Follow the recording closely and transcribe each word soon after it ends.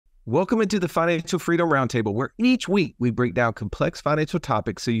Welcome into the Financial Freedom Roundtable, where each week we break down complex financial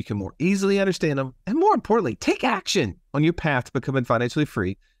topics so you can more easily understand them and, more importantly, take action on your path to becoming financially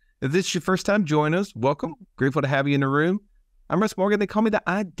free. If this is your first time joining us, welcome. Grateful to have you in the room. I'm Russ Morgan. They call me the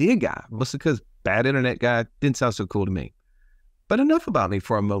idea guy, mostly because bad internet guy didn't sound so cool to me. But enough about me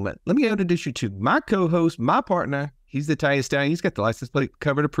for a moment. Let me introduce you to my co-host, my partner. He's the Italian Stallion. He's got the license plate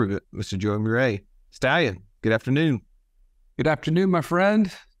cover to prove it, Mr. Joey Murray. Stallion, good afternoon. Good afternoon, my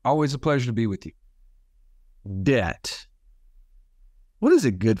friend. Always a pleasure to be with you. Debt. What is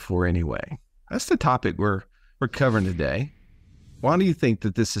it good for anyway? That's the topic we're covering today. Why do you think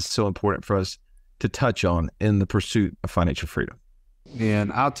that this is so important for us to touch on in the pursuit of financial freedom?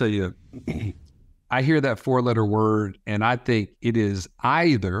 And I'll tell you, I hear that four-letter word, and I think it is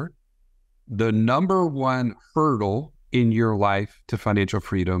either the number one hurdle in your life to financial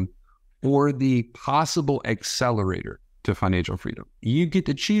freedom or the possible accelerator to financial freedom. You get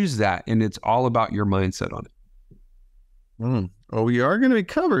to choose that, and it's all about your mindset on it. Well, we are going to be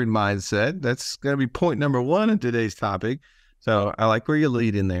covering mindset. That's going to be point number one in today's topic. So I like where you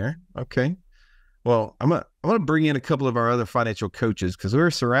lead in there. Okay. Well, I'm going to bring in a couple of our other financial coaches because we're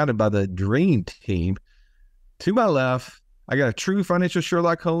surrounded by the dream team. To my left, I got a true financial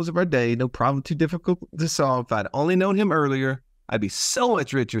Sherlock Holmes of our day. No problem too difficult to solve. If I'd only known him earlier, I'd be so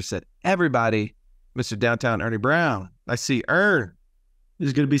much richer, said everybody. Mr. Downtown Ernie Brown. I see Ern.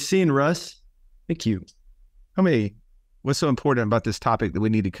 It's good to be seen, Russ. Thank you. What's so important about this topic that we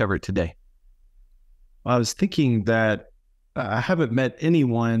need to cover it today? I was thinking that I haven't met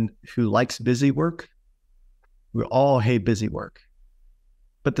anyone who likes busy work. We all hate busy work.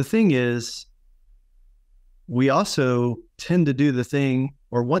 But the thing is, we also tend to do the thing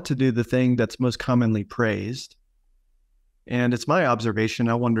or want to do the thing that's most commonly praised. And it's my observation,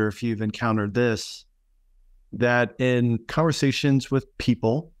 I wonder if you've encountered this, that in conversations with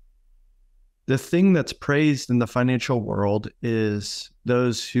people, the thing that's praised in the financial world is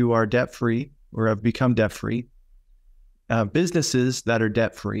those who are debt-free or have become debt-free, businesses that are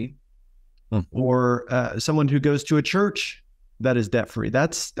debt-free, or someone who goes to a church that is debt-free.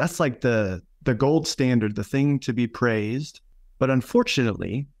 That's like the gold standard, the thing to be praised. But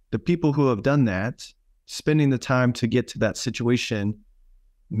unfortunately, the people who have done that, spending the time to get to that situation,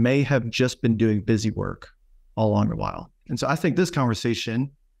 may have just been doing busy work all along the while. And so I think this conversation,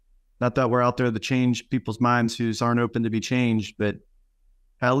 not that we're out there to change people's minds who aren't open to be changed, but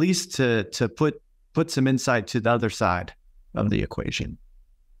at least to put some insight to the other side of the equation.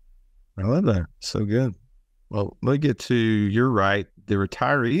 I love that. So good. Well, let me get to your right, the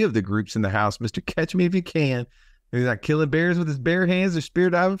retiree of the groups in the house, Mr. Catch Me If You Can. He's not killing bears with his bare hands or spear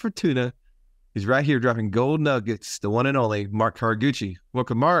diving for tuna. He's right here dropping gold nuggets, the one and only Mark Haraguchi.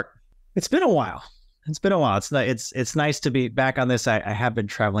 Welcome, Mark. It's been a while. It's nice to be back on this. I have been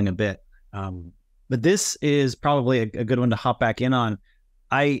traveling a bit, but this is probably a good one to hop back in on.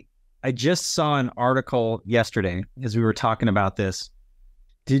 I just saw an article yesterday as we were talking about this.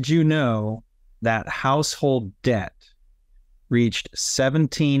 Did you know that household debt reached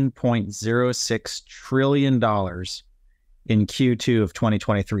 $17.06 trillion in Q2 of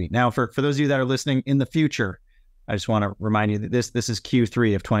 2023? Now, for those of you that are listening in the future, I just want to remind you that this is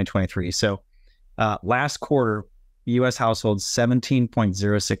Q3 of 2023. So last quarter, U.S. households,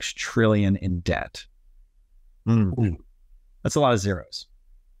 17.06 trillion in debt. That's a lot of zeros.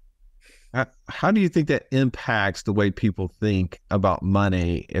 How do you think that impacts the way people think about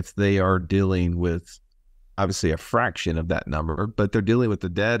money if they are dealing with, obviously, a fraction of that number, but they're dealing with the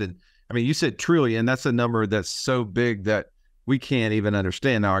debt? And I mean, you said trillion. That's a number that's so big that we can't even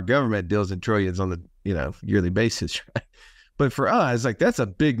understand. Now, our government deals in trillions on the yearly basis, right? But for us, like, that's a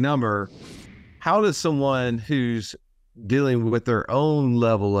big number. How does someone who's dealing with their own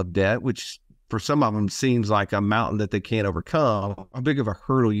level of debt, which for some of them seems like a mountain that they can't overcome, how big of a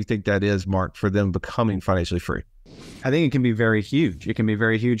hurdle you think that is, Mark, for them becoming financially free? I think it can be very huge. It can be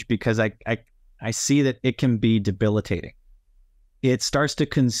very huge because I see that it can be debilitating. It starts to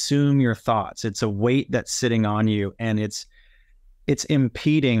consume your thoughts. It's a weight that's sitting on you, and it's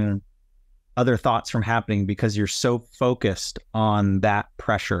impeding other thoughts from happening because you're so focused on that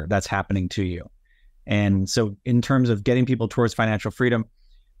pressure that's happening to you. And so in terms of getting people towards financial freedom,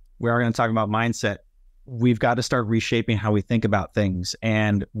 we are going to talk about mindset. We've got to start reshaping how we think about things,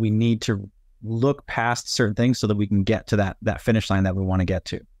 and we need to look past certain things so that we can get to that finish line that we want to get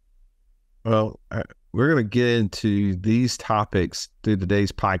to. Well, we're going to get into these topics through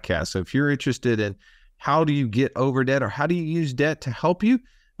today's podcast. So if you're interested in how do you get over debt or how do you use debt to help you,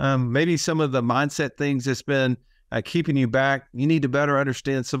 maybe some of the mindset things that's been keeping you back. You need to better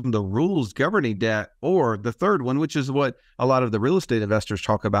understand some of the rules governing debt, or the third one, which is what a lot of the real estate investors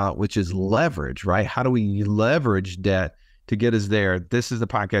talk about, which is leverage, right? How do we leverage debt to get us there? This is the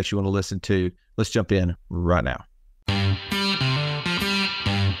podcast you want to listen to. Let's jump in right now.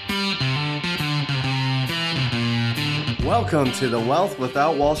 Welcome to the Wealth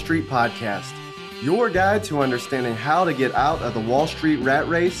Without Wall Street podcast, your guide to understanding how to get out of the Wall Street rat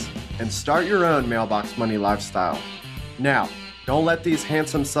race and start your own mailbox money lifestyle. Now, don't let these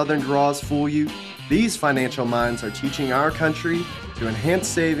handsome Southern draws fool you. These financial minds are teaching our country to enhance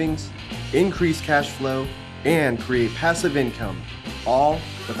savings, increase cash flow, and create passive income, all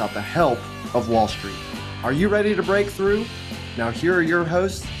without the help of Wall Street. Are you ready to break through? Now here are your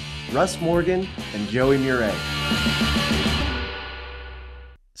hosts, Russ Morgan and Joey Murray.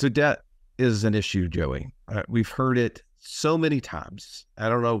 So debt is an issue, Joey. We've heard it so many times. I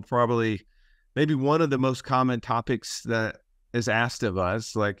don't know, probably maybe one of the most common topics that is asked of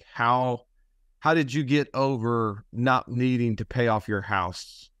us, like how did you get over not needing to pay off your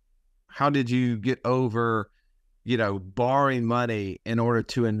house? How did you get over, borrowing money in order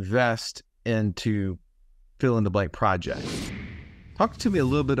to invest into fill in the blank project? Talk to me a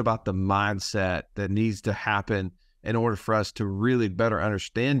little bit about the mindset that needs to happen in order for us to really better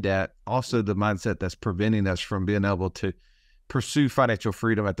understand debt. Also, the mindset that's preventing us from being able to pursue financial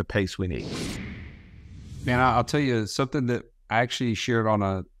freedom at the pace we need. Man, I'll tell you something that I actually shared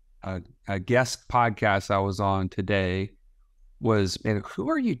on a guest podcast I was on today was, man, who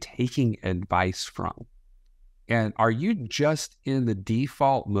are you taking advice from? And are you just in the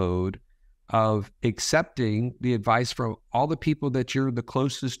default mode of accepting the advice from all the people that you're the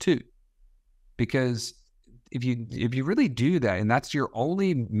closest to? Because if you really do that, and that's your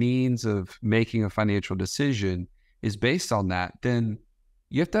only means of making a financial decision is based on that, then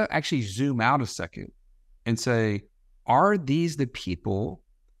you have to actually zoom out a second and say, are these the people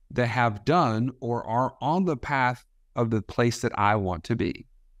that have done or are on the path of the place that I want to be?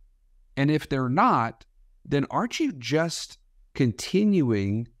 And if they're not, then aren't you just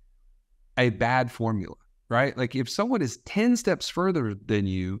continuing a bad formula, right? Like if someone is 10 steps further than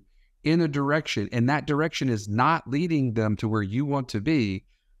you in a direction, and that direction is not leading them to where you want to be,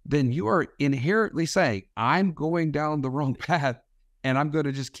 then you are inherently saying, I'm going down the wrong path and I'm going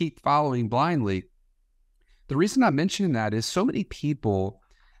to just keep following blindly. The reason I'm mentioning that is so many people,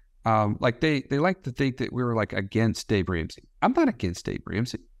 they like to think that we were like against Dave Ramsey. I'm not against Dave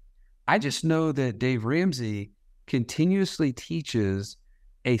Ramsey. I just know that Dave Ramsey continuously teaches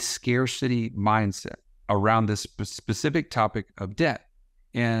a scarcity mindset around this specific topic of debt.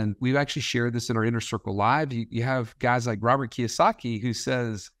 And we've actually shared this in our Inner Circle Live. You have guys like Robert Kiyosaki who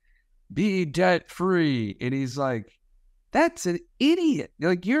says, be debt free. And he's like, that's an idiot.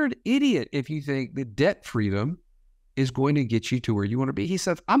 Like, you're an idiot if you think that debt freedom is going to get you to where you want to be. He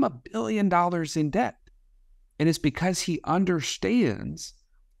says, I'm $1 billion in debt. And it's because he understands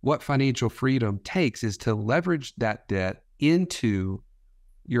what financial freedom takes is to leverage that debt into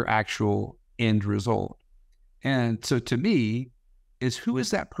your actual end result. And so to me, is who is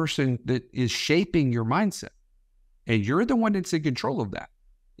that person that is shaping your mindset? And you're the one that's in control of that.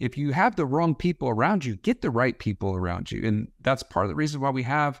 If you have the wrong people around you, get the right people around you. And that's part of the reason why we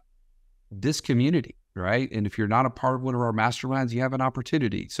have this community, right? And if you're not a part of one of our masterminds, you have an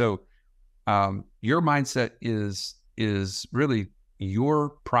opportunity. So your mindset is really your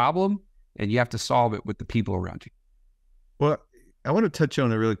problem, and you have to solve it with the people around you. Well, I want to touch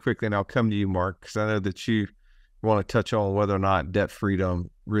on it really quickly, and I'll come to you, Mark, because I know that you want to touch on whether or not debt freedom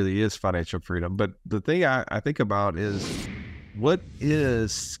really is financial freedom. But the thing I think about is, what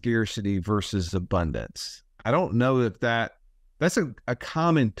is scarcity versus abundance? I don't know if that's a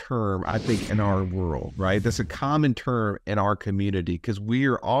common term, I think, in our world, right? That's a common term in our community because we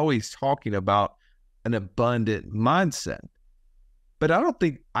are always talking about an abundant mindset. But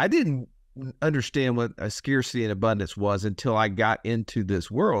I didn't understand what a scarcity and abundance was until I got into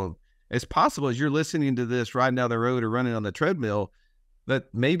this world. It's possible as you're listening to this riding down the road or running on the treadmill that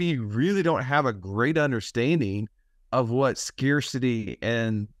maybe you really don't have a great understanding of what scarcity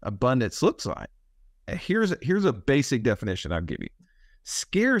and abundance looks like. Here's a basic definition I'll give you.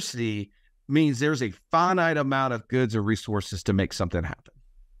 Scarcity means there's a finite amount of goods or resources to make something happen,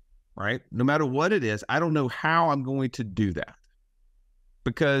 right? No matter what it is, I don't know how I'm going to do that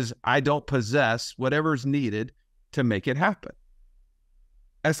because I don't possess whatever's needed to make it happen.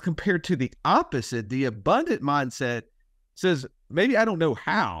 As compared to the opposite, the abundant mindset says, maybe I don't know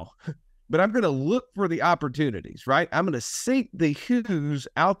how, but I'm going to look for the opportunities, right? I'm going to seek the who's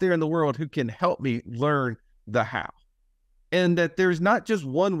out there in the world who can help me learn the how. and that there's not just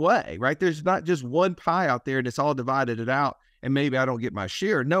one way, right? There's not just one pie out there and it's all divided it out and maybe I don't get my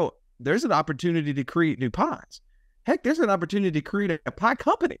share. No, there's an opportunity to create new pies. Heck, there's an opportunity to create a pie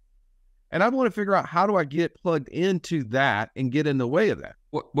company. And I want to figure out, how do I get plugged into that and get in the way of that?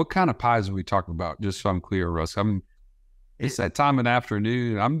 What kind of pies are we talking about? Just so I'm clear, Russ. It's that time in the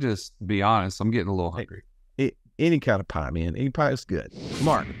afternoon. I'm just, be honest, I'm getting a little hungry. Any kind of pie, man. Any pie is good.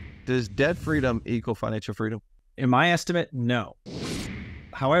 Mark, does debt freedom equal financial freedom? In my estimate, no.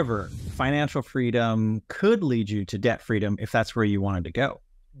 However, financial freedom could lead you to debt freedom if that's where you wanted to go.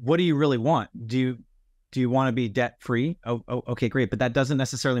 What do you really want? Do you want to be debt free? Oh, okay, great. But that doesn't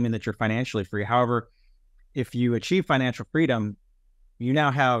necessarily mean that you're financially free. However, if you achieve financial freedom, you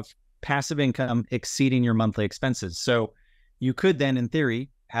now have passive income exceeding your monthly expenses. So you could then, in theory,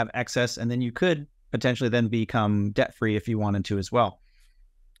 have excess, and then you could potentially then become debt free if you wanted to as well.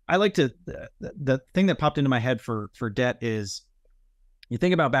 I like to, the thing that popped into my head for debt is, you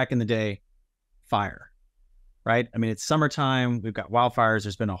think about back in the day, fire, right? I mean, it's summertime, we've got wildfires.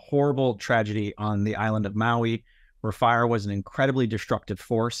 There's been a horrible tragedy on the island of Maui where fire was an incredibly destructive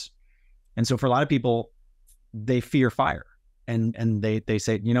force. And so for a lot of people, they fear fire and they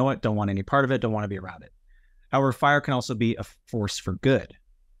say, you know what, don't want any part of it, don't want to be around it. However, fire can also be a force for good,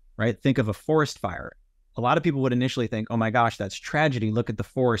 right? Think of a forest fire. A lot of people would initially think, oh my gosh, that's tragedy. Look at the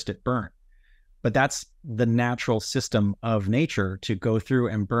forest, it burned. But that's the natural system of nature, to go through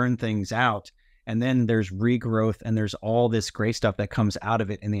and burn things out. And then there's regrowth and there's all this great stuff that comes out of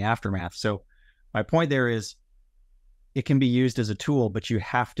it in the aftermath. So my point there is, it can be used as a tool, but you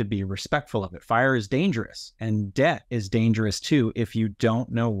have to be respectful of it. Fire is dangerous, and debt is dangerous too if you don't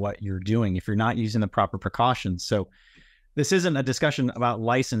know what you're doing, if you're not using the proper precautions. So this isn't a discussion about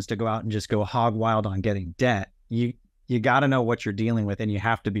license to go out and just go hog wild on getting debt. You got to know what you're dealing with, and you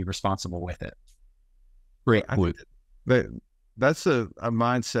have to be responsible with it. Right. That's a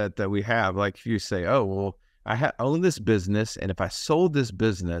mindset that we have. Like, if you say, oh, well, I own this business, and if I sold this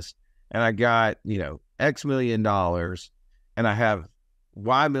business and I got, X million dollars and I have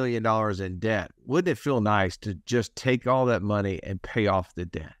Y million dollars in debt, wouldn't it feel nice to just take all that money and pay off the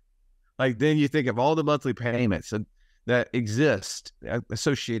debt? Like, then you think of all the monthly payments that exist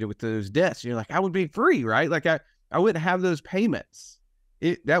associated with those debts. You're like, I would be free, right? Like, I wouldn't have those payments.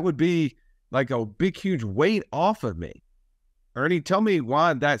 That would be like a big, huge weight off of me. Ernie, tell me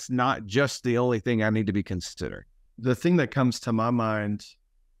why that's not just the only thing I need to be considering. The thing that comes to my mind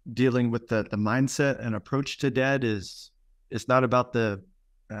dealing with the mindset and approach to debt is, it's not about the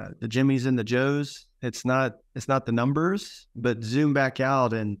Jimmies and the Joes. It's not the numbers, but zoom back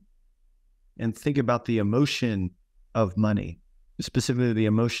out and think about the emotion of money, specifically the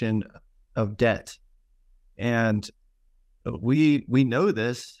emotion of debt. And we know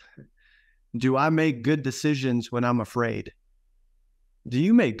this. Do I make good decisions when I'm afraid? Do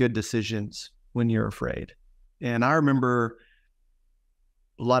you make good decisions when you're afraid? And I remember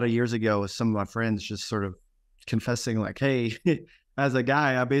a lot of years ago with some of my friends just sort of confessing like, hey, as a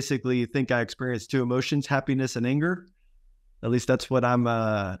guy, I basically think I experience two emotions, happiness and anger. At least that's what I'm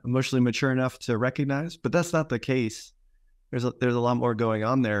emotionally mature enough to recognize. But that's not the case. There's a lot more going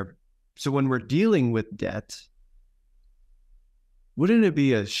on there. So when we're dealing with debt, wouldn't it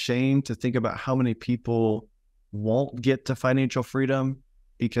be a shame to think about how many people won't get to financial freedom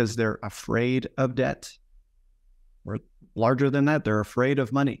because they're afraid of debt? Or larger than that, they're afraid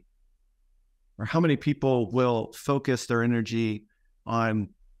of money. Or how many people will focus their energy on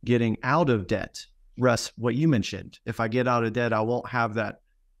getting out of debt? Russ, what you mentioned, if I get out of debt, I won't have that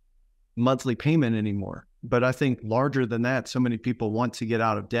monthly payment anymore. But I think larger than that, so many people want to get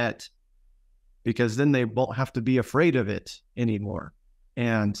out of debt because then they won't have to be afraid of it anymore.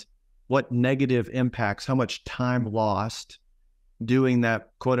 And what negative impacts, how much time lost doing that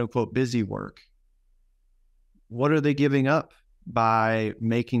quote unquote busy work? What are they giving up by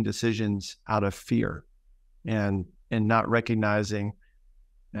making decisions out of fear and not recognizing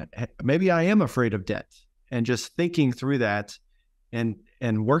that maybe I am afraid of debt, and just thinking through that and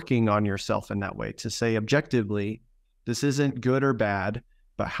working on yourself in that way to say objectively, this isn't good or bad,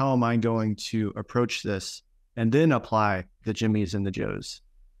 but how am I going to approach this and then apply the Jimmies and the Joes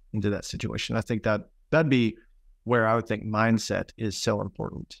into that situation? I think that'd be where I would think mindset is so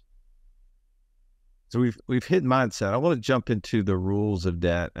important. So we've hit mindset. I want to jump into the rules of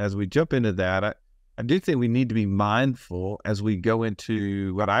debt. As we jump into that, I do think we need to be mindful as we go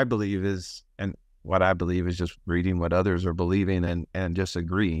into what I believe is just reading what others are believing and just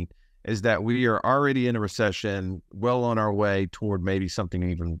agreeing, is that we are already in a recession, well on our way toward maybe something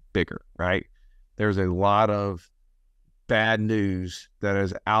even bigger, right? There's a lot of bad news that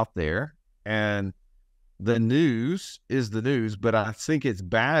is out there, and the news is the news, but I think it's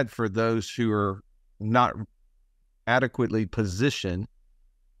bad for those who are not adequately positioned.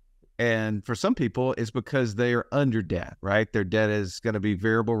 And for some people, it's because they are under debt, right? Their debt is going to be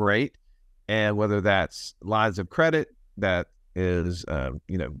variable rate. And whether that's lines of credit, that is,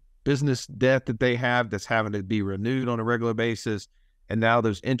 business debt that they have that's having to be renewed on a regular basis. And now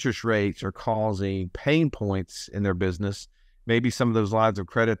those interest rates are causing pain points in their business. Maybe some of those lines of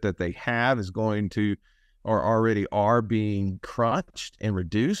credit that they have is going to, or already are being crunched and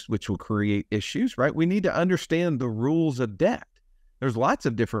reduced, which will create issues, right? We need to understand the rules of debt. There's lots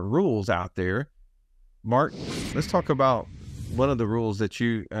of different rules out there. Mark, let's talk about one of the rules that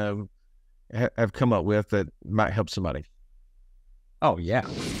you have come up with that might help somebody. Oh, yeah.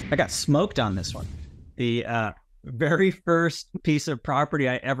 I got smoked on this one. The very first piece of property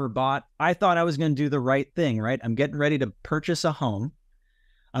I ever bought, I thought I was going to do the right thing, right? I'm getting ready to purchase a home.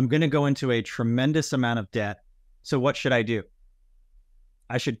 I'm going to go into a tremendous amount of debt. So what should I do?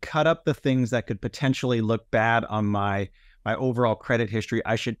 I should cut up the things that could potentially look bad on my overall credit history.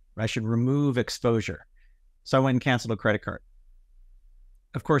 I should remove exposure. So I went and canceled a credit card.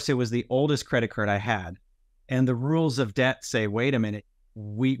 Of course, it was the oldest credit card I had. And the rules of debt say, wait a minute,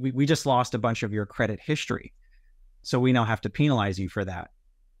 we just lost a bunch of your credit history. So we now have to penalize you for that.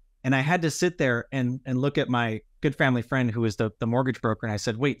 And I had to sit there and look at my good family friend who was the mortgage broker. And I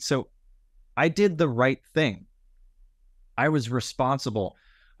said, wait, so I did the right thing. I was responsible.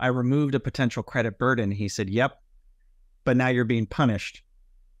 I removed a potential credit burden. He said, yep, but now you're being punished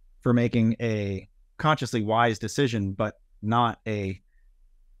for making a consciously wise decision, but not a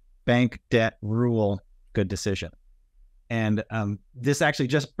bank debt rule good decision. And this actually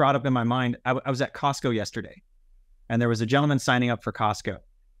just brought up in my mind. I was at Costco yesterday, and there was a gentleman signing up for Costco.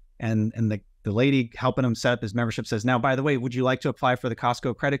 And the lady helping him set up his membership says, now, by the way, would you like to apply for the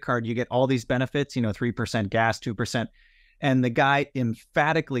Costco credit card? You get all these benefits, 3% gas, 2%. And the guy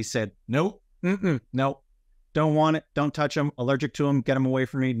emphatically said, nope, nope, don't want it. Don't touch them. Allergic to them. Get them away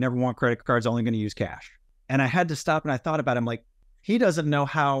from me. Never want credit cards. Only going to use cash. And I had to stop and I thought about it. I'm like, he doesn't know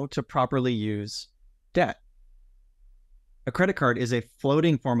how to properly use debt. A credit card is a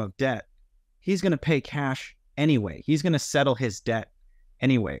floating form of debt. He's going to pay cash anyway. He's going to settle his debt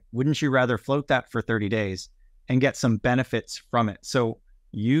anyway. Wouldn't you rather float that for 30 days and get some benefits from it? So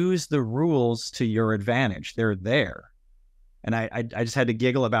use the rules to your advantage. They're there. And I just had to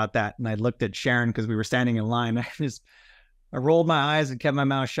giggle about that. And I looked at Sharon because we were standing in line. I rolled my eyes and kept my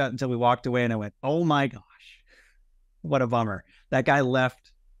mouth shut until we walked away. And I went, oh my gosh, what a bummer. That guy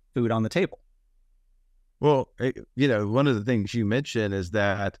left food on the table. Well, one of the things you mentioned is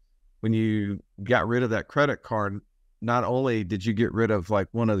that when you got rid of that credit card, not only did you get rid of like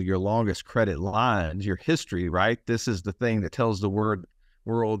one of your longest credit lines, your history, right? This is the thing that tells the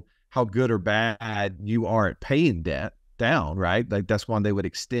world how good or bad you are at paying debt down, right? Like that's why they would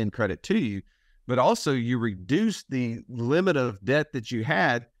extend credit to you. But also you reduce the limit of debt that you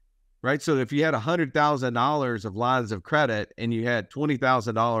had, right? So if you had $100,000 of lines of credit and you had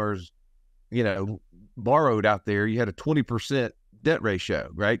 $20,000, borrowed out there, you had a 20% debt ratio,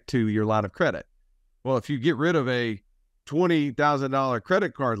 right, to your line of credit. Well, if you get rid of a $20,000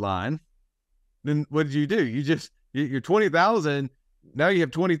 credit card line, then what did you do? You're $20,000. Now you have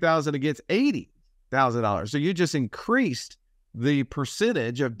 $20,000 against $80,000. So you just increased the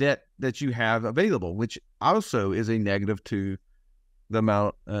percentage of debt that you have available, which also is a negative to the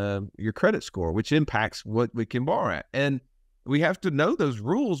amount of your credit score, which impacts what we can borrow at. And we have to know those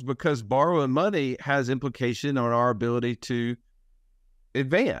rules because borrowing money has implication on our ability to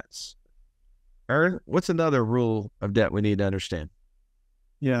advance. Aaron, what's another rule of debt we need to understand?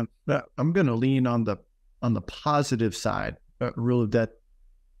 Yeah, I'm going to lean on the positive side, rule of debt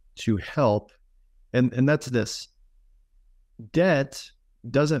to help. And that's this. Debt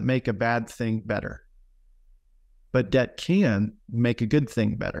doesn't make a bad thing better, but debt can make a good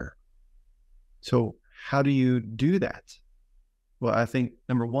thing better. So how do you do that? Well, I think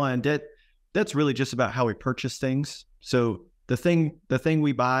number one, that's really just about how we purchase things. So the thing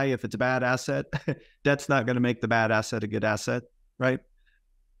we buy, if it's a bad asset, that's not going to make the bad asset a good asset, right?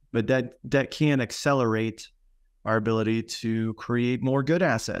 But debt can accelerate our ability to create more good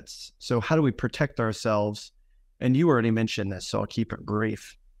assets. So how do we protect ourselves? And you already mentioned this, so I'll keep it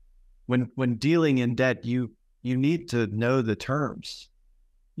brief. When dealing in debt, you need to know the terms.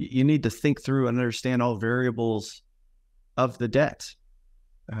 You need to think through and understand all variables of the debt.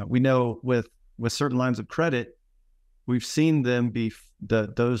 We know with certain lines of credit, we've seen them be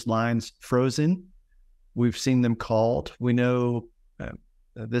those lines frozen. We've seen them called. We know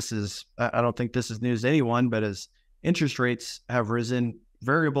I don't think this is news to anyone, but as interest rates have risen,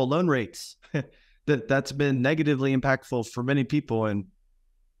 variable loan rates that's been negatively impactful for many people. And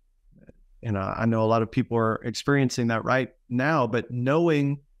I know a lot of people are experiencing that right now, but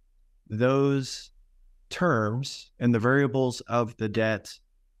knowing those terms and the variables of the debt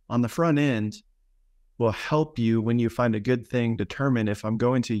on the front end will help you when you find a good thing, determine if I'm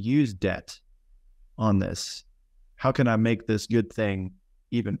going to use debt on this, how can I make this good thing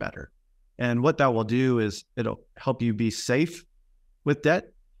even better? And what that will do is it'll help you be safe with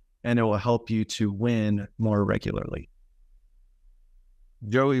debt, and it will help you to win more regularly.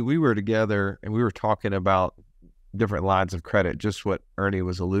 Joey, we were together and we were talking about different lines of credit, just what Ernie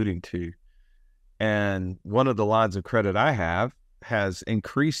was alluding to. And one of the lines of credit I have has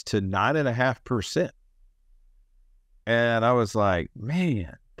increased to 9.5%. And I was like,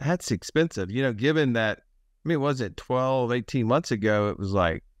 man, that's expensive. Given that, was it 12, 18 months ago, it was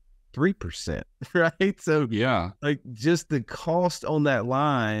like 3%, right? So yeah, like just the cost on that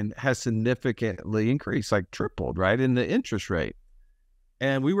line has significantly increased, like tripled, right? In the interest rate.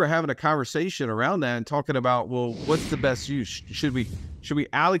 And we were having a conversation around that and talking about, well, what's the best use? Should we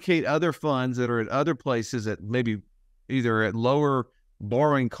allocate other funds that are at other places at maybe either at lower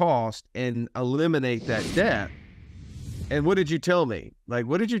borrowing cost and eliminate that debt? And what did you tell me? Like,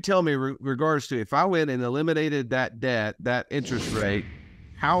 what did you tell me regards to if I went and eliminated that debt, that interest rate,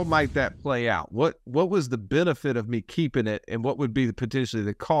 how might that play out? What was the benefit of me keeping it, and what would be potentially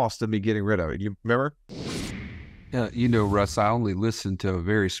the cost of me getting rid of it? You remember? Russ, I only listen to a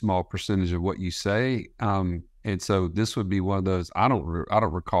very small percentage of what you say. And so this would be one of those, I don't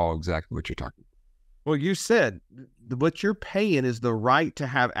recall exactly what you're talking about. Well, you said what you're paying is the right to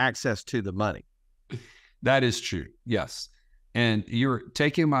have access to the money. That is true. Yes. And you're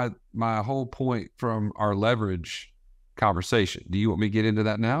taking my whole point from our leverage conversation. Do you want me to get into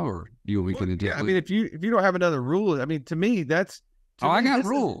that now, or do you want me to get into it? If you don't have another rule, to me, that's... I got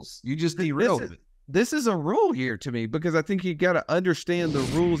rules. You just derailed it. This is a rule here to me, because I think you got to understand the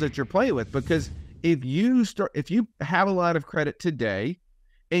rules that you're playing with. Because if you have a line of credit today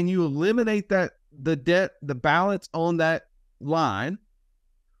and you eliminate the debt, the balance on that line,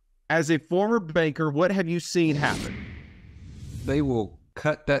 as a former banker, what have you seen happen? They will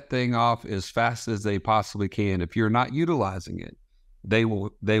cut that thing off as fast as they possibly can. If you're not utilizing it, they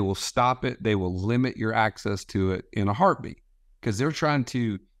will stop it. They will limit your access to it in a heartbeat, because they're trying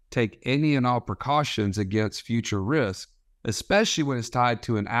to take any and all precautions against future risk, especially when it's tied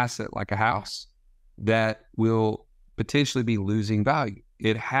to an asset like a house that will potentially be losing value.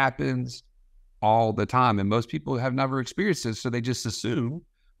 It happens all the time, and most people have never experienced it, so they just assume,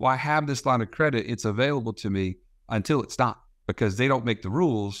 well, I have this line of credit, it's available to me, until it's not, because they don't make the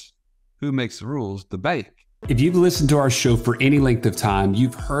rules. Who makes the rules? The bank. If you've listened to our show for any length of time,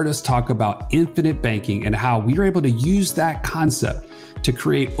 you've heard us talk about infinite banking and how we are able to use that concept to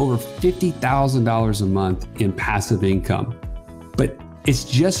create over $50,000 a month in passive income. But it's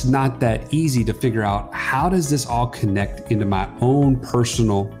just not that easy to figure out, how does this all connect into my own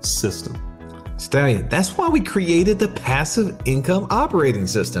personal system? Stallion, that's why we created the passive income operating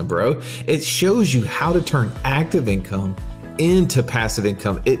system, bro. It shows you how to turn active income into passive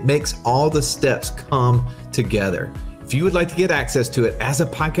income. It makes all the steps come together. If you would like to get access to it as a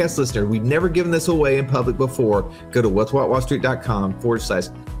podcast listener, we've never given this away in public before, go to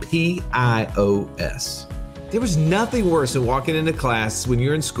what'swhatwallstreet.com/PIOS. There was nothing worse than walking into class when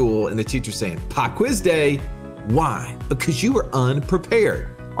you're in school and the teacher saying, pop quiz day. Why? Because you were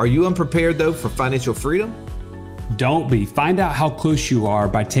unprepared. Are you unprepared though for financial freedom? Don't be. Find out how close you are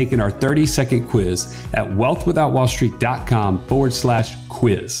by taking our 30-second quiz at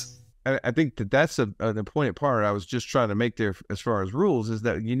wealthwithoutwallstreet.com/quiz. I think that's an important part I was just trying to make there as far as rules, is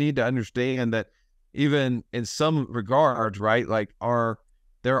that you need to understand that even in some regards, right, like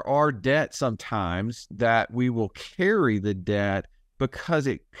there are debts sometimes that we will carry the debt because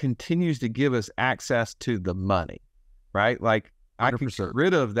it continues to give us access to the money, right? Like 100%. I can get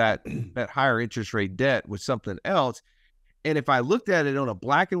rid of that higher interest rate debt with something else. And if I looked at it on a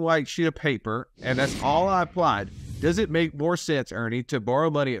black and white sheet of paper and that's all I applied, does it make more sense, Ernie, to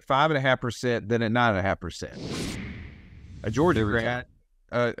borrow money at 5.5% than at 9.5%? A Georgia grad,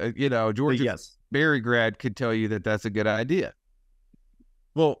 Georgia Berry grad could tell you that that's a good idea.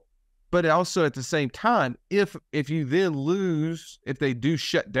 Well, but also at the same time, if you then lose, if they do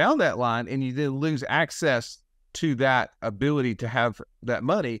shut down that line and you then lose access to that ability to have that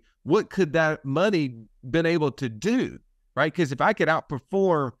money, what could that money been able to do, right? Because if I could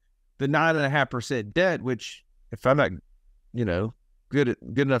outperform the 9.5% debt, which if I'm not, good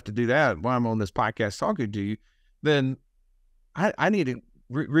enough to do that while I'm on this podcast talking to you, then I need to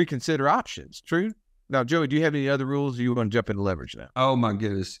reconsider options. True? Now, Joey, do you have any other rules, or you want to jump into leverage now? Oh my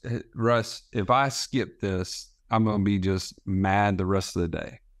goodness, Russ, if I skip this, I'm going to be just mad the rest of the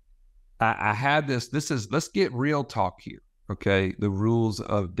day. I had this. Let's get real talk here. Okay. The rules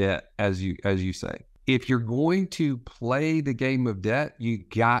of debt, as you say. If you're going to play the game of debt, you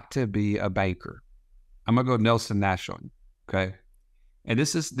got to be a banker. I'm going to go Nelson Nash on you. Okay. And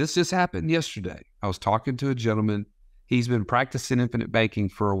this just happened yesterday. I was talking to a gentleman. He's been practicing infinite banking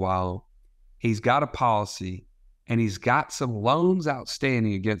for a while. He's got a policy and he's got some loans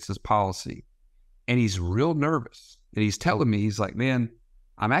outstanding against his policy. And he's real nervous. And he's telling me, he's like, man,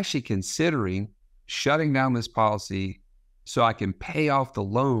 I'm actually considering shutting down this policy so I can pay off the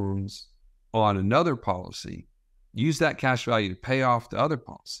loans on another policy, use that cash value to pay off the other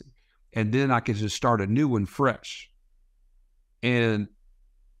policy, and then I can just start a new one fresh. And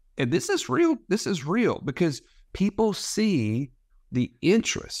this is real. This is real because people see the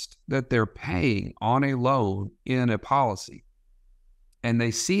interest that they're paying on a loan in a policy, and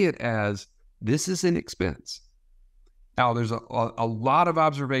they see it as this is an expense. Now, there's a lot of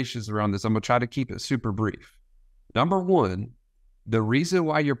observations around this. I'm going to try to keep it super brief. Number one, the reason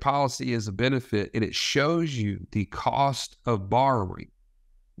why your policy is a benefit, and it shows you the cost of borrowing,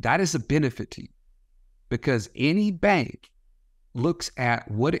 that is a benefit to you because any bank looks at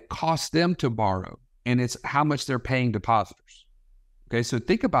what it costs them to borrow, and it's how much they're paying depositors. Okay, so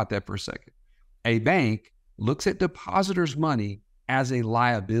think about that for a second. A bank looks at depositors' money as a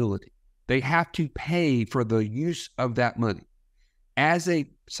liability. They have to pay for the use of that money. As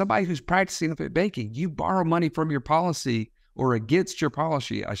somebody who's practicing infinite banking, you borrow money from your policy or against your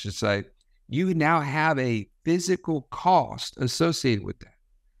policy, I should say, you now have a physical cost associated with that.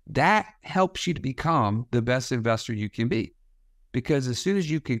 That helps you to become the best investor you can be. Because as soon as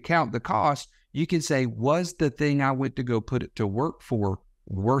you can count the cost, you can say, was the thing I went to go put it to work for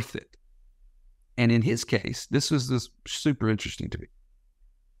worth it? And in his case, this was super interesting to me.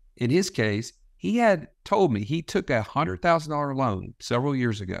 In his case, he had told me he took a $100,000 loan several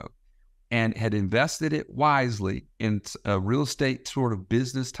years ago and had invested it wisely in a real estate sort of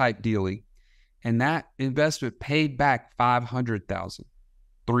business type dealing. And that investment paid back $500,000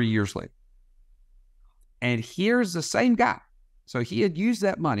 3 years later. And here's the same guy. So he had used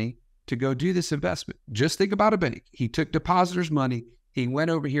that money to go do this investment. Just think about a bank. He took depositors' money. He went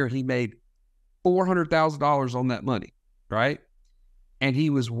over here. He made $400,000 on that money, right? And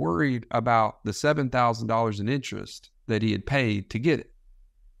he was worried about the $7,000 in interest that he had paid to get it.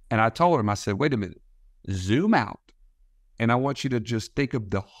 And I told him, I said, wait a minute, zoom out. And I want you to just think of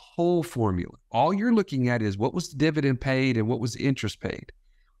the whole formula. All you're looking at is what was the dividend paid and what was the interest paid.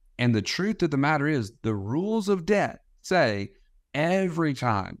 And the truth of the matter is the rules of debt say every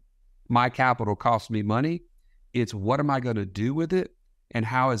time my capital costs me money, it's what am I going to do with it? And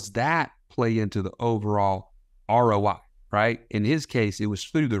how does that play into the overall ROI, right? In his case, it was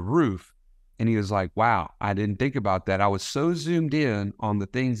through the roof. And he was like, wow, I didn't think about that. I was so zoomed in on the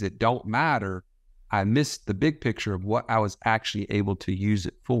things that don't matter, I missed the big picture of what I was actually able to use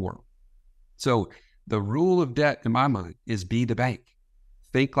it for. So the rule of debt in my mind is be the bank.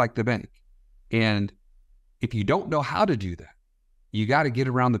 Think like the bank. And if you don't know how to do that, you got to get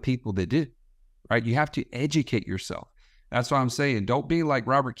around the people that do, right? You have to educate yourself. That's why I'm saying, don't be like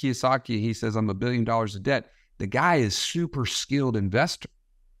Robert Kiyosaki. He says, I'm $1 billion in debt. The guy is super skilled investor.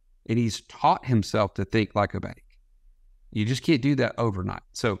 And he's taught himself to think like a bank. You just can't do that overnight.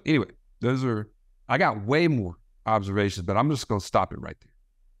 So anyway, I got way more observations, but I'm just going to stop it right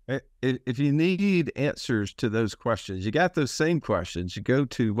there. If you need answers to those questions, you got those same questions, you go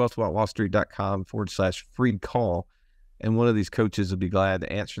to wealthwithoutwallstreet.com/free call, and one of these coaches will be glad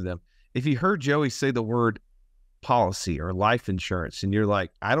to answer them. If you heard Joey say the word policy or life insurance, and you're like,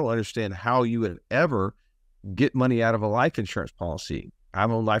 I don't understand how you would ever get money out of a life insurance policy.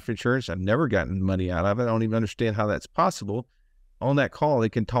 I'm on life insurance. I've never gotten money out of it. I don't even understand how that's possible. On that call, they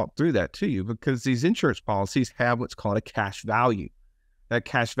can talk through that to you because these insurance policies have what's called a cash value. That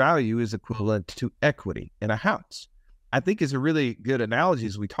cash value is equivalent to equity in a house. I think is a really good analogy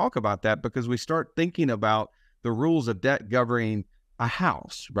as we talk about that because we start thinking about the rules of debt governing a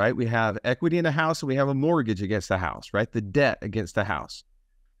house, right? We have equity in a house and we have a mortgage against the house, right? The debt against the house.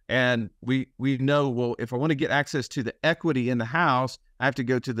 And we know, well, if I want to get access to the equity in the house, I have to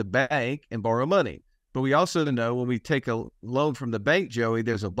go to the bank and borrow money. But we also know when we take a loan from the bank, Joey,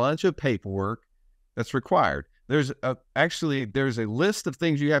 there's a bunch of paperwork that's required. There's a list of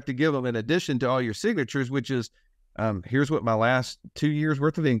things you have to give them in addition to all your signatures, which is Here's what my last 2 years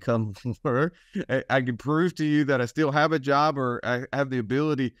worth of income were. I can prove to you that I still have a job or I have the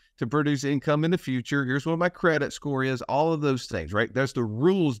ability to produce income in the future. Here's what my credit score is, all of those things, right? That's the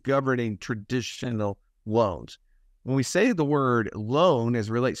rules governing traditional loans. When we say the word loan as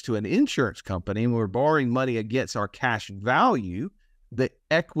it relates to an insurance company, and we're borrowing money against our cash value, the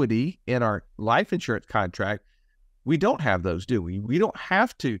equity in our life insurance contract, we don't have those, do we? We don't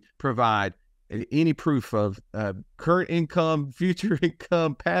have to provide any proof of current income, future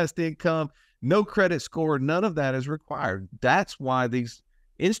income, past income, no credit score, none of that is required. That's why these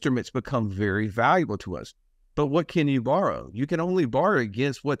instruments become very valuable to us. But what can you borrow? You can only borrow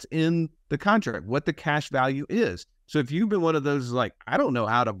against what's in the contract, what the cash value is. So if you've been one of those like, I don't know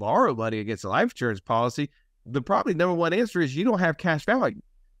how to borrow money against a life insurance policy, the probably number one answer is you don't have cash value.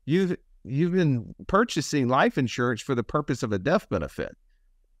 You've been purchasing life insurance for the purpose of a death benefit.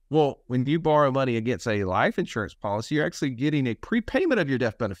 Well, when you borrow money against a life insurance policy, you're actually getting a prepayment of your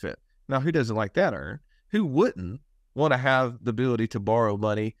death benefit. Now, who doesn't like that, Aaron? Who wouldn't want to have the ability to borrow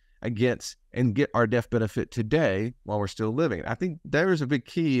money against and get our death benefit today while we're still living? I think there's a big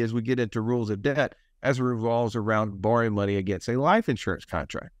key as we get into rules of debt as it revolves around borrowing money against a life insurance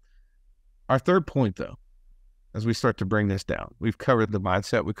contract. Our third point, though, as we start to bring this down, we've covered the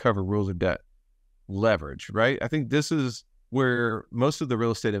mindset, we've covered rules of debt, leverage, right? I think this is where most of the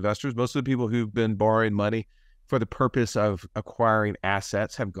real estate investors, most of the people who've been borrowing money for the purpose of acquiring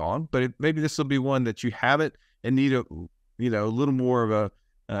assets have gone. But maybe this will be one that you haven't and need a little more of a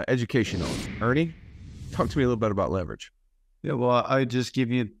education on. Ernie, talk to me a little bit about leverage. Yeah, well, I just give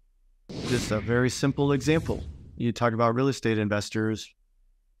you just a very simple example. You talk about real estate investors.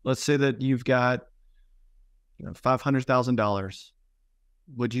 Let's say that you've got $500,000.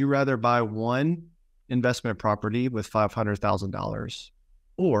 Would you rather buy one investment property with $500,000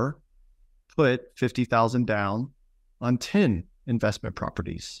 or put $50,000 down on 10 investment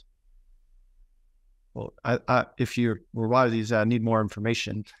properties? Well, if you were one of these, I need more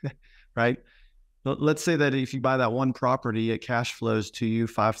information, right? But let's say that if you buy that one property, it cash flows to you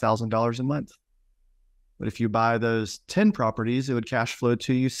 $5,000 a month. But if you buy those 10 properties, it would cash flow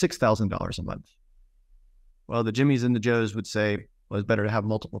to you $6,000 a month. Well, the Jimmies and the Joes would say, well, it's better to have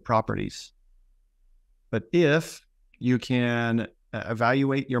multiple properties. But if you can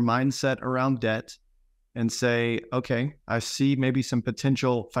evaluate your mindset around debt and say, okay, I see maybe some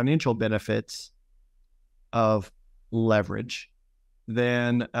potential financial benefits of leverage,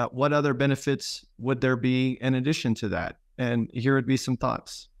 then what other benefits would there be in addition to that? And here would be some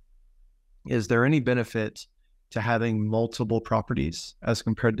thoughts. Is there any benefit to having multiple properties as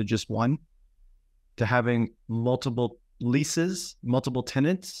compared to just one? To having multiple leases, multiple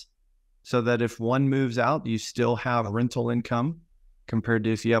tenants, so that if one moves out, you still have rental income compared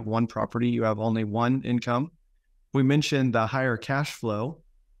to if you have one property, you have only one income. We mentioned the higher cash flow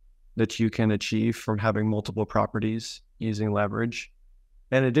that you can achieve from having multiple properties using leverage.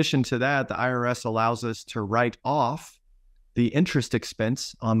 In addition to that, the IRS allows us to write off the interest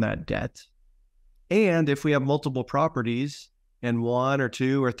expense on that debt. And if we have multiple properties and one or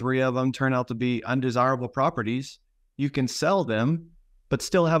two or three of them turn out to be undesirable properties, you can sell them but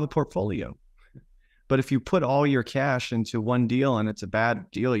still have a portfolio. But if you put all your cash into one deal and it's a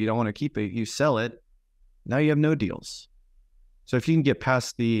bad deal, you don't want to keep it, you sell it, now you have no deals. So if you can get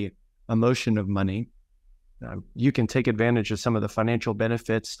past the emotion of money, you can take advantage of some of the financial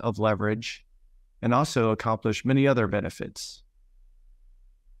benefits of leverage and also accomplish many other benefits.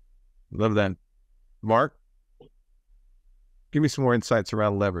 Love that. Mark, give me some more insights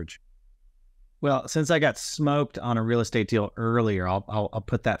around leverage. Well, since I got smoked on a real estate deal earlier, I'll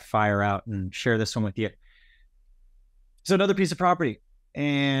put that fire out and share this one with you. So another piece of property,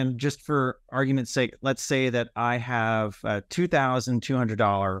 and just for argument's sake, let's say that I have a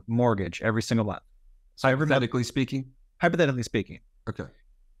 $2,200 mortgage every single month. So hypothetically speaking? Hypothetically speaking. Okay.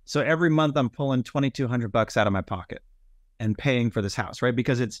 So every month I'm pulling $2,200 out of my pocket and paying for this house, right?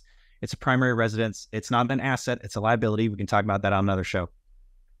 Because it's a primary residence. It's not an asset. It's a liability. We can talk about that on another show.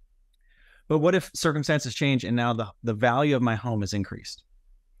 But what if circumstances change and now the value of my home is increased?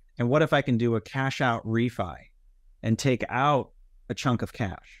 And what if I can do a cash out refi and take out a chunk of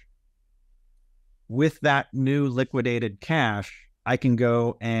cash? With that new liquidated cash, I can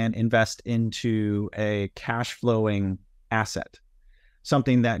go and invest into a cash flowing asset,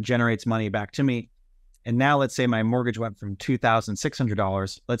 something that generates money back to me. And now let's say my mortgage went from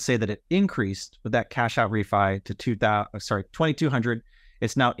 $2,600. Let's say that it increased with that cash out refi to $2,200.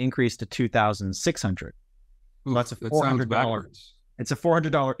 It's now increased to $2,600. Well, that's a $400. It's a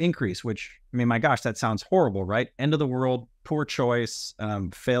 $400 increase, which, I mean, my gosh, that sounds horrible, right? End of the world, poor choice,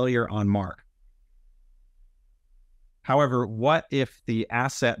 failure on mark. However, what if the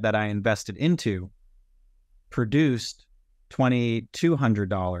asset that I invested into produced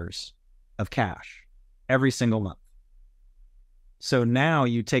 $2,200 of cash every single month? So now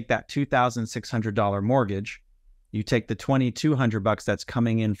you take that $2,600 mortgage, you take the $2,200 that's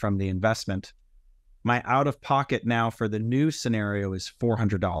coming in from the investment. My out of pocket now for the new scenario is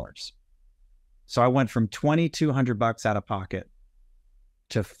 $400. So I went from $2,200 out of pocket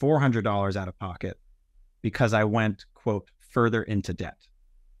to $400 out of pocket because I went, quote, further into debt.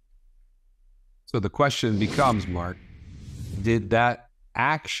 So the question becomes, Mark, did that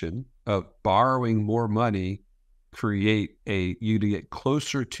action of borrowing more money create you to get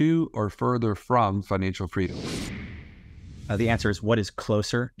closer to or further from financial freedom? The answer is, what is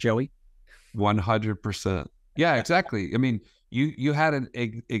closer, Joey? 100%. Yeah, exactly. I mean, you had an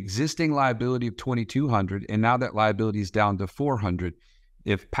existing liability of $2,200, and now that liability is down to $400.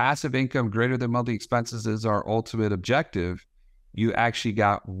 If passive income greater than monthly expenses is our ultimate objective, you actually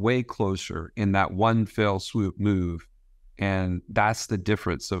got way closer in that one fell swoop move. And that's the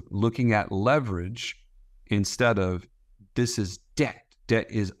difference of looking at leverage instead of this is debt. Debt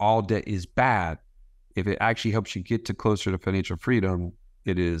is bad. If it actually helps you get to closer to financial freedom,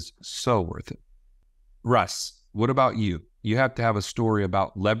 it is so worth it. Russ, what about you? You have to have a story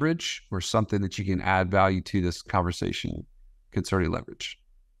about leverage or something that you can add value to this conversation concerning leverage.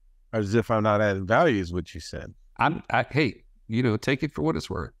 As if I'm not adding value is what you said. Hey, take it for what it's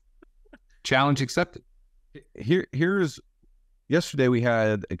worth. Challenge accepted. Here's yesterday we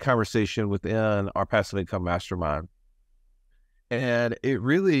had a conversation within our passive income mastermind. And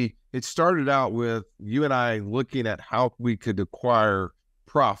it started out with you and I looking at how we could acquire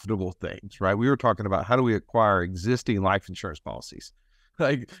profitable things, right? We were talking about how do we acquire existing life insurance policies?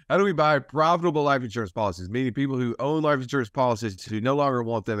 Like, how do we buy profitable life insurance policies? Meaning people who own life insurance policies who no longer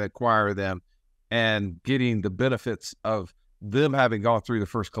want them, acquire them, and getting the benefits of them having gone through the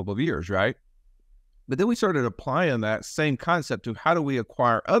first couple of years, right? But then we started applying that same concept to how do we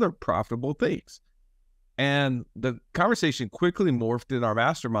acquire other profitable things? And the conversation quickly morphed in our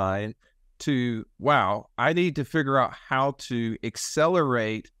mastermind to, wow, I need to figure out how to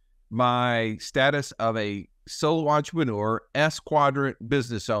accelerate my status of a solo entrepreneur, S quadrant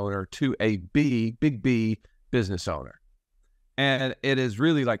business owner to a big B business owner. And it is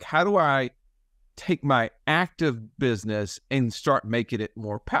really like, how do I take my active business and start making it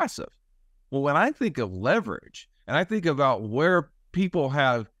more passive? Well, when I think of leverage and I think about where people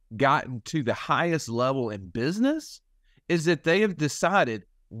have gotten to the highest level in business, is that they have decided,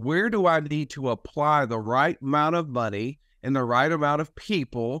 where do I need to apply the right amount of money and the right amount of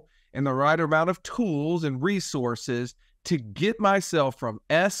people and the right amount of tools and resources to get myself from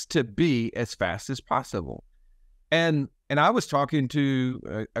S to B as fast as possible. And I was talking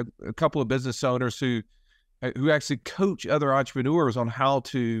to a couple of business owners who actually coach other entrepreneurs on how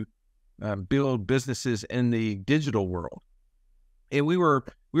to build businesses in the digital world. And we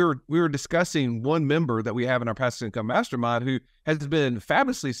were discussing one member that we have in our passive income mastermind who has been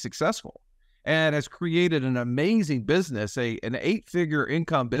fabulously successful and has created an amazing business, an 8-figure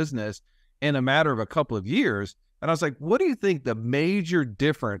income business in a matter of a couple of years. And I was like, what do you think the major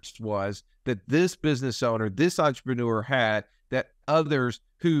difference was that this business owner, this entrepreneur had that others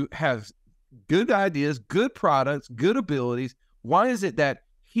who have good ideas, good products, good abilities, why is it that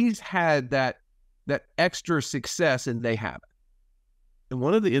he's had that extra success and they haven't? And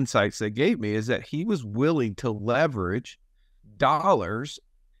one of the insights they gave me is that he was willing to leverage dollars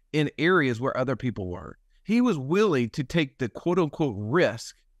in areas where other people weren't. He was willing to take the quote unquote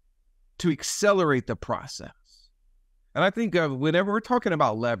risk to accelerate the process. And I think whenever we're talking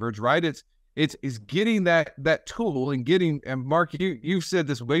about leverage, right, it's getting that tool and getting, and Mark, you've said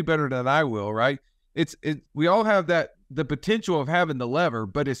this way better than I will, right? We all have the potential of having the lever,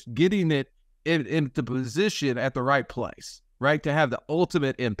 but it's getting it in the position at the right place, right, to have the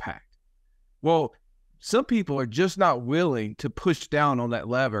ultimate impact. Well, some people are just not willing to push down on that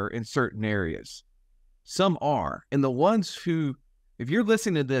lever in certain areas. Some are. And the ones who, if you're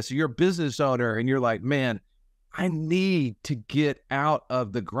listening to this, you're a business owner and you're like, man, I need to get out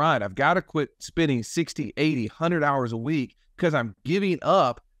of the grind. I've got to quit spending 60, 80, 100 hours a week because I'm giving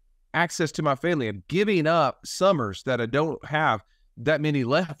up access to my family. I'm giving up summers that I don't have that many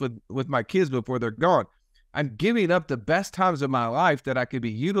left with my kids before they're gone. I'm giving up the best times of my life that I could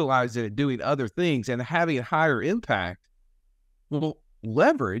be utilizing and doing other things and having a higher impact. Well,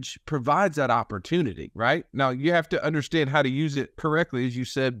 leverage provides that opportunity, right? Now, you have to understand how to use it correctly, as you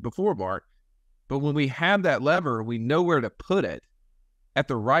said before, Mark. But when we have that lever, we know where to put it at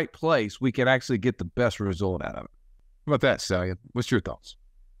the right place, we can actually get the best result out of it. How about that, Stallion? What's your thoughts?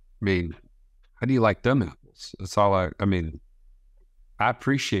 I mean, how do you like them apples? rules. That's all I mean, I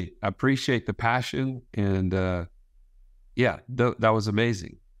appreciate the passion, and that was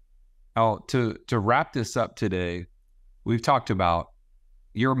amazing. To wrap this up today, we've talked about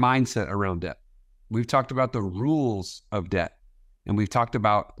your mindset around debt. We've talked about the rules of debt, and we've talked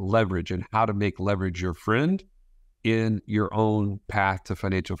about leverage and how to make leverage your friend in your own path to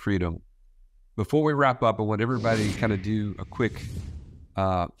financial freedom. Before we wrap up, I want everybody to kind of do a quick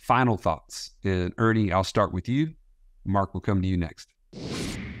final thoughts. And Ernie, I'll start with you. Mark will come to you next.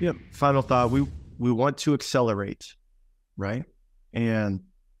 Yep. Final thought. We want to accelerate, right? And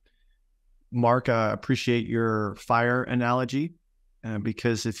Mark, I appreciate your fire analogy,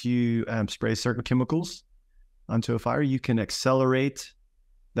 because if you spray certain chemicals onto a fire, you can accelerate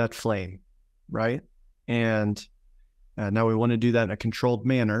that flame, right? And now we want to do that in a controlled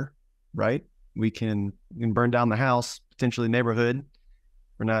manner, right? We can burn down the house, potentially neighborhood.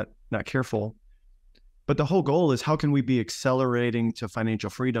 We're not careful. But the whole goal is, how can we be accelerating to financial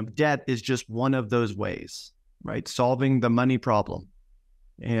freedom? Debt is just one of those ways, right? Solving the money problem.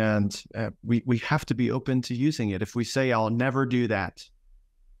 And we have to be open to using it. If we say, I'll never do that,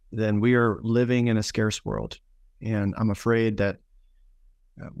 then we are living in a scarce world. And I'm afraid that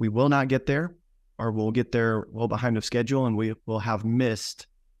we will not get there, or we'll get there well behind the schedule, and we will have missed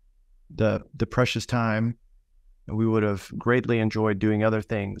the precious time that we would have greatly enjoyed doing other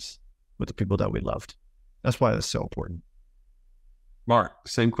things with the people that we loved. That's why that's so important. Mark,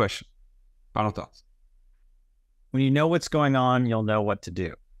 same question. Final thoughts. When you know what's going on, you'll know what to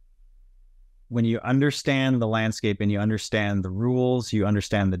do. When you understand the landscape and you understand the rules, you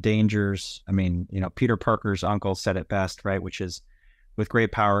understand the dangers. I mean, Peter Parker's uncle said it best, right? Which is, with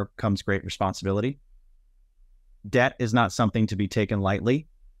great power comes great responsibility. Debt is not something to be taken lightly.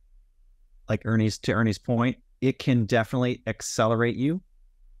 Like Ernie's point, it can definitely accelerate you,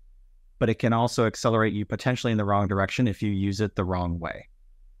 but it can also accelerate you potentially in the wrong direction if you use it the wrong way.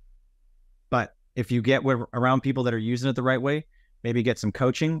 But if you get around people that are using it the right way, maybe get some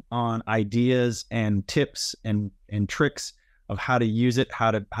coaching on ideas and tips and tricks of how to use it,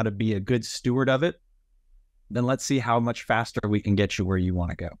 how to be a good steward of it, then let's see how much faster we can get you where you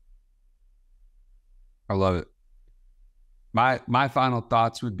want to go. I love it. My final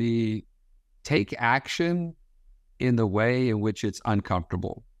thoughts would be, take action in the way in which it's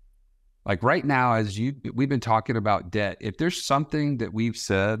uncomfortable. Like right now, we've been talking about debt. If there's something that we've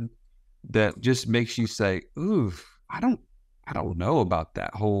said that just makes you say, ooh, I don't know about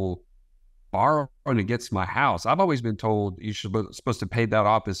that whole borrowing against my house. I've always been told you're supposed to pay that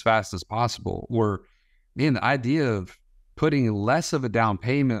off as fast as possible. Or, man, the idea of putting less of a down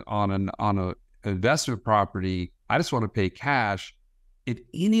payment on an investment property, I just want to pay cash. If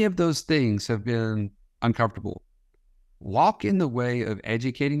any of those things have been uncomfortable, walk in the way of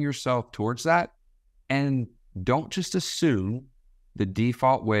educating yourself towards that, and don't just assume the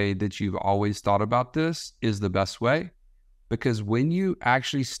default way that you've always thought about this is the best way. Because when you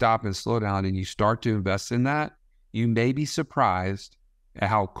actually stop and slow down and you start to invest in that, you may be surprised at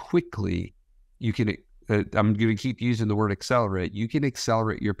how quickly you can, I'm going to keep using the word accelerate, you can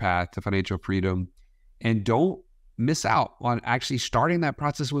accelerate your path to financial freedom. And don't miss out on actually starting that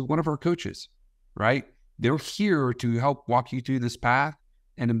process with one of our coaches, right? They're here to help walk you through this path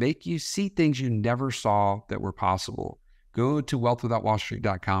and to make you see things you never saw that were possible. Go to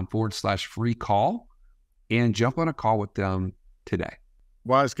wealthwithoutwallstreet.com/free call and jump on a call with them today.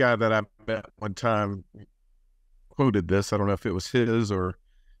 Wise guy that I met one time quoted this. I don't know if it was his or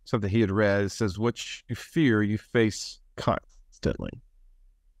something he had read. It says, what you fear, you face constantly.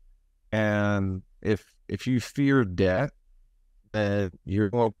 And if you fear debt, then you're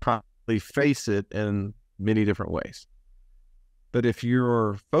going to probably face it in many different ways. But if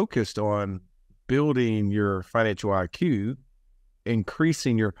you're focused on building your financial IQ,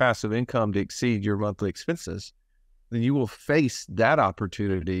 increasing your passive income to exceed your monthly expenses, then you will face that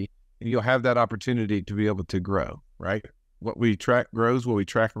opportunity, and you'll have that opportunity to be able to grow, right? What we track grows, what we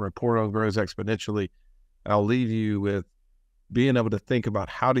track and report on grows exponentially. I'll leave you with being able to think about,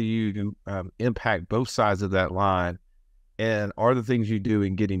 how do you impact both sides of that line, and are the things you do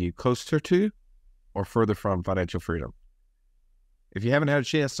in getting you closer to or further from financial freedom? If you haven't had a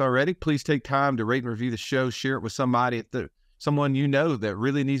chance already, please take time to rate and review the show, share it with somebody, someone you know that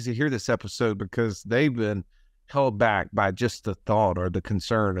really needs to hear this episode, because they've been held back by just the thought or the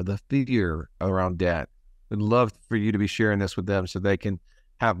concern or the fear around debt. I'd love for you to be sharing this with them so they can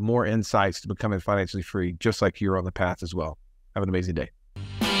have more insights to becoming financially free, just like you're on the path as well. Have an amazing day.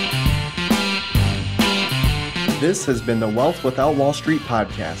 This has been the Wealth Without Wall Street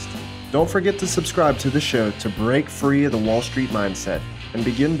podcast. Don't forget to subscribe to the show to break free of the Wall Street mindset and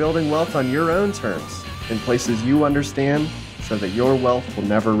begin building wealth on your own terms. in places you understand so that your wealth will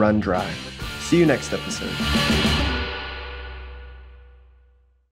never run dry. See you next episode.